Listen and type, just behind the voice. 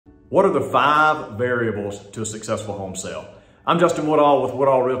What are the 5 variables to a successful home sale? I'm Justin Woodall with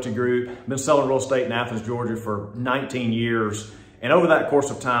Woodall Realty Group. Been selling real estate in Athens, Georgia for 19 years. And over that course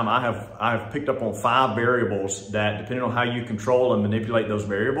of time, I have picked up on 5 variables that, depending on how you control and manipulate those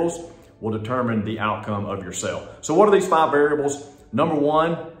variables, will determine the outcome of your sale. So what are these 5 variables? Number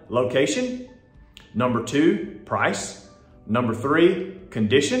 1, location. Number 2, price. Number 3,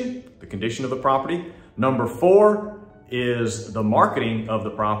 condition, the condition of the property. Number 4 is the marketing of the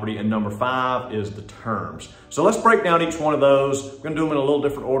property, and number 5 is the terms. So let's break down each one of those. We're gonna do them in a little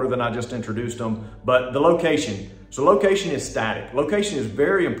different order than I just introduced them, but the location. So location is static. Location is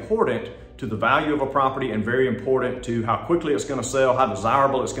very important to the value of a property and very important to how quickly it's gonna sell, how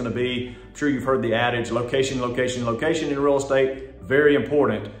desirable it's gonna be. I'm sure you've heard the adage, location, location, location in real estate, very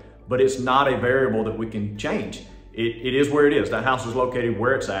important, but it's not a variable that we can change. It is where it is. That house is located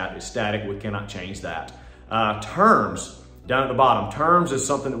where it's at. It's static. We cannot change that. Terms, down at the bottom. Terms is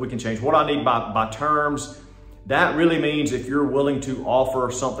something that we can change. What I need by terms, that really means if you're willing to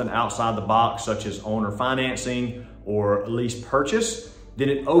offer something outside the box, such as owner financing or lease purchase, then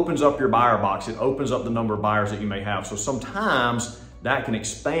it opens up your buyer box. It opens up the number of buyers that you may have. So sometimes that can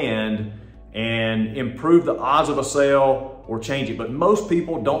expand and improve the odds of a sale or change it. But most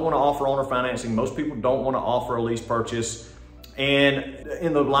people don't want to offer owner financing. Most people don't want to offer a lease purchase. And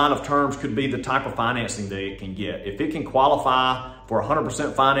in the line of terms could be the type of financing that it can get. If it can qualify for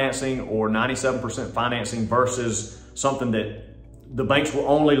 100% financing or 97% financing versus something that the banks will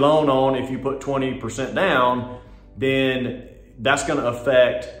only loan on if you put 20% down, then that's going to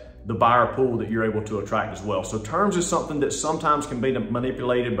affect the buyer pool that you're able to attract as well. So terms is something that sometimes can be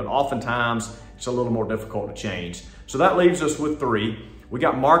manipulated, but oftentimes it's a little more difficult to change. So that leaves us with 3. We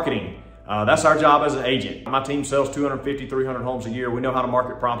got marketing. That's our job as an agent. My team sells 250, 300 homes a year. We know how to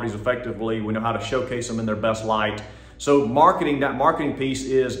market properties effectively. We know how to showcase them in their best light. So marketing, that marketing piece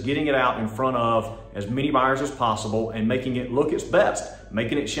is getting it out in front of as many buyers as possible and making it look its best,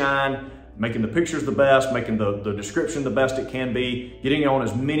 making it shine, making the pictures the best, making the description the best it can be, getting it on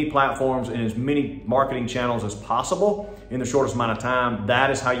as many platforms and as many marketing channels as possible in the shortest amount of time.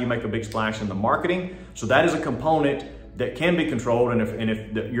 That is how you make a big splash in the marketing. So that is a component that can be controlled, and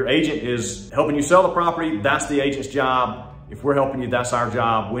if your agent is helping you sell the property, that's the agent's job. If we're helping you, that's our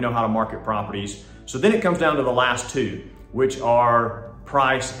job. We know how to market properties. So then it comes down to the last 2, which are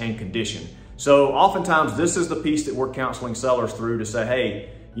price and condition. So oftentimes this is the piece that we're counseling sellers through to say,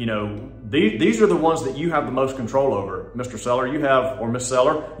 hey, you know, these are the ones that you have the most control over, Mr. Seller. You have, or Miss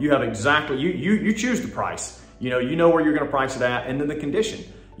Seller, you have exactly, you choose the price. You know where you're gonna price it at, and then the condition.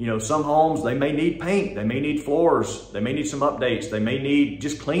 You know, some homes, they may need paint, they may need floors, they may need some updates, they may need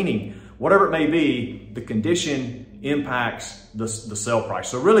just cleaning, whatever it may be, the condition impacts the sale price.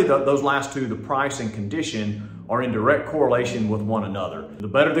 So really those last 2, the price and condition, are in direct correlation with one another. The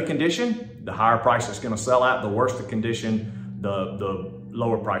better the condition, the higher price it's gonna sell at. The worse the condition, the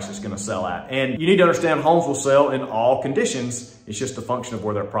lower price it's gonna sell at. And you need to understand homes will sell in all conditions. It's just a function of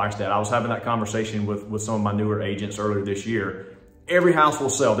where they're priced at. I was having that conversation with some of my newer agents earlier this year. Every house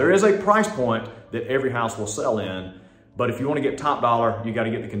will sell. There is a price point that every house will sell in, but if you want to get top dollar, you got to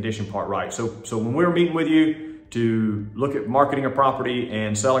get the condition part right. So when we're meeting with you to look at marketing a property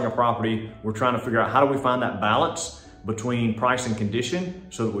and selling a property, we're trying to figure out how do we find that balance between price and condition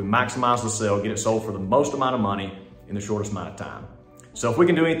so that we maximize the sale, get it sold for the most amount of money in the shortest amount of time. So if we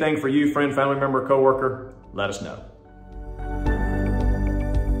can do anything for you, friend, family member, coworker, let us know.